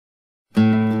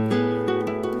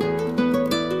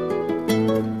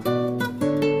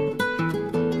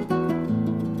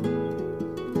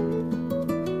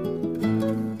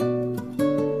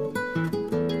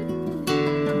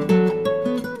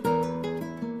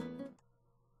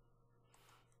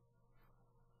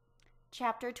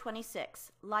Chapter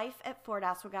 26. Life at Fort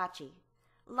Oswegatchie.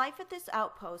 Life at this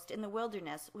outpost in the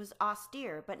wilderness was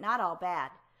austere, but not all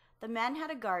bad. The men had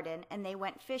a garden, and they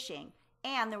went fishing,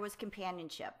 and there was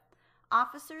companionship.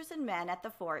 Officers and men at the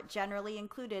fort generally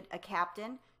included a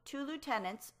captain, 2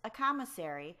 lieutenants, a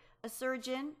commissary, a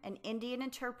surgeon, an Indian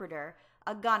interpreter,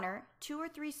 a gunner, 2 or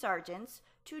 3 sergeants,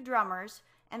 2 drummers,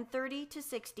 and 30 to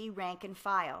 60 rank and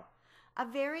file. A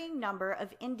varying number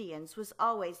of Indians was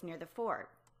always near the fort.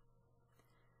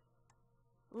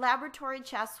 Laboratory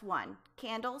chests 1,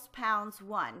 candles, pounds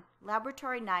 1,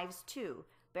 laboratory knives 2,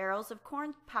 barrels of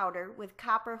corn powder with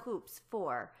copper hoops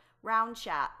 4, round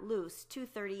shot, loose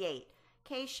 238,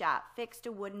 case shot, fixed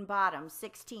to wooden bottom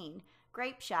 16,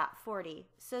 grape shot 40,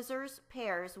 scissors,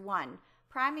 pairs 1,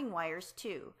 priming wires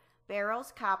 2,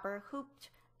 barrels, copper,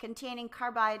 hooped, containing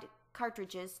carbide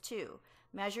cartridges 2,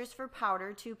 measures for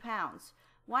powder 2 pounds,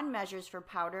 1 measures for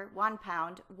powder 1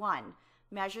 pound 1,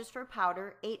 measures for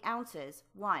powder 8 ounces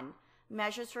 1,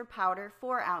 measures for powder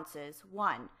 4 ounces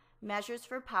 1, measures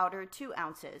for powder 2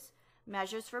 ounces,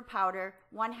 measures for powder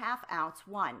 1/2 ounce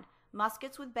 1,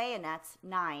 muskets with bayonets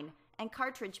 9, and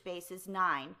cartridge bases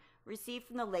 9, received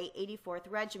from the late 84th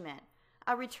Regiment.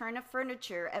 A return of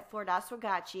furniture at Fort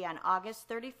Oswegatchie on August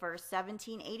 31,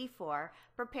 1784,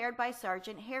 prepared by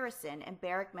Sergeant Harrison and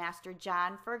Barrack Master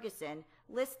John Ferguson,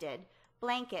 listed,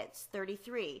 blankets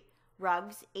 33,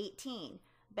 rugs 18,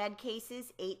 bed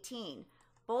cases 18,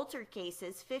 bolter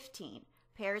cases 15,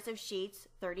 pairs of sheets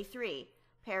 33,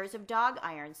 pairs of dog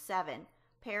irons 7,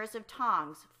 pairs of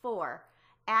tongs 4,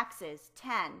 axes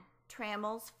 10,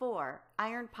 trammels 4,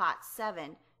 iron pots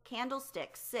 7,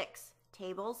 candlesticks 6,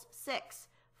 tables 6,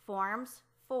 forms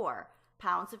 4,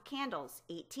 pounds of candles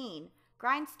 18,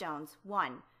 grindstones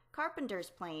 1,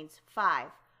 carpenter's planes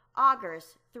 5,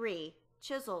 augers 3,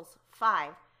 chisels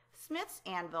 5, smith's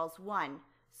anvils 1,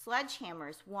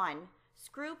 sledgehammers 1,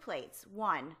 screw plates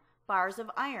 1, bars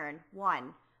of iron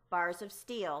 1, bars of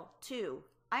steel 2,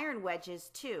 iron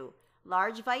wedges 2,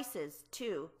 large vices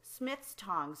 2, smith's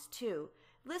tongs 2.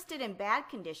 Listed in bad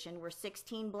condition were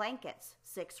 16 blankets,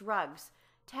 6 rugs,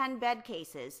 10 bed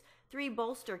cases, 3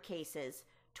 bolster cases,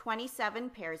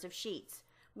 27 pairs of sheets,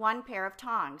 1 pair of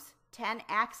tongs, 10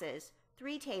 axes,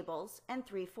 3 tables, and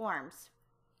 3 forms.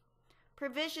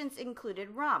 Provisions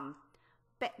included rum.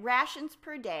 Rations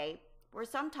per day were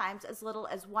sometimes as little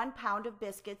as 1 pound of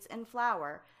biscuits and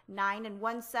flour, 9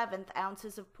 1/7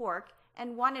 ounces of pork,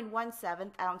 and 1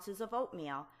 1/7 ounces of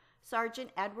oatmeal.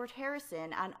 Sergeant Edward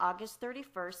Harrison, on August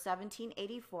 31,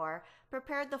 1784,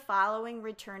 prepared the following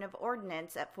return of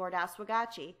ordnance at Fort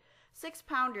Oswegatchie: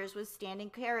 6-pounders with standing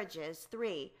carriages,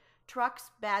 3, trucks,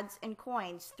 beds, and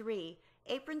coins, 3,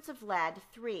 aprons of lead,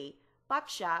 3,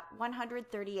 buckshot,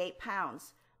 138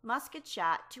 pounds, musket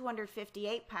shot,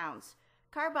 258 pounds,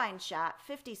 carbine shot,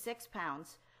 56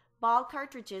 pounds, ball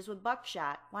cartridges with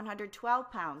buckshot, 112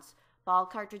 pounds, ball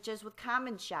cartridges with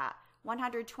common shot,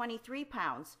 123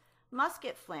 pounds,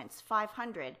 musket flints,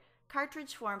 500,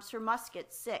 cartridge forms for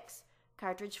muskets, 6,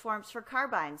 cartridge forms for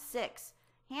carbines, 6,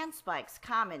 hand spikes,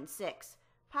 common, 6,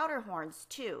 powder horns,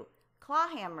 2, claw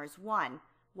hammers, 1,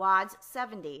 wads,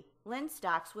 70,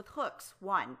 linstocks with hooks,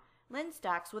 1,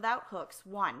 linstocks without hooks,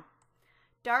 1,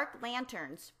 dark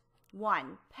lanterns,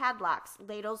 1, padlocks,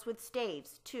 ladles with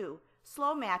staves, 2,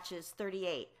 slow matches,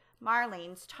 38,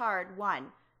 marlines, tarred,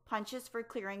 1, punches for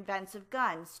clearing vents of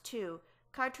guns, 2,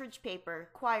 cartridge paper,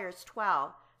 quires,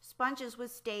 12, sponges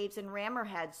with staves and rammer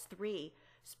heads, 3,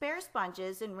 spare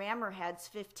sponges and rammer heads,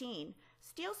 15,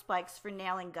 steel spikes for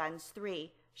nailing guns,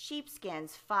 3,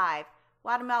 sheepskins, 5,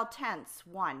 watermelon tents,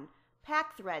 1,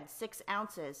 pack thread, 6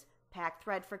 ounces, pack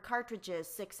thread for cartridges,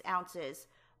 6 ounces,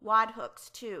 wad hooks,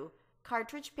 2,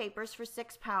 cartridge papers for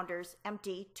 6-pounders,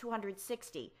 empty,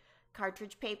 260,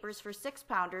 cartridge papers for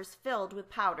 6-pounders filled with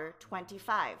powder,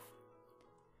 25.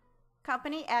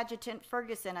 Company Adjutant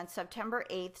Ferguson on September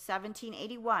 8,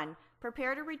 1781,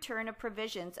 prepared a return of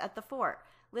provisions at the fort,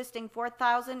 listing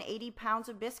 4,080 pounds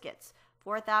of biscuits,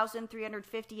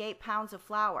 4,358 pounds of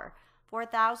flour,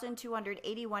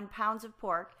 4,281 pounds of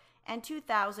pork, and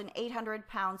 2,800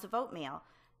 pounds of oatmeal.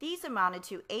 These amounted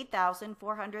to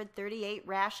 8,438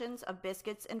 rations of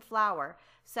biscuits and flour,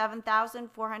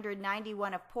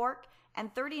 7,491 of pork,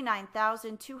 and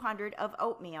 39,200 of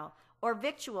oatmeal, or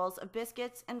victuals of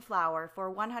biscuits and flour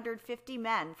for 150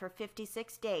 men for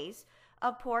 56 days,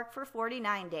 of pork for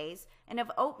 49 days, and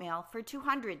of oatmeal for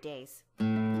 200 days.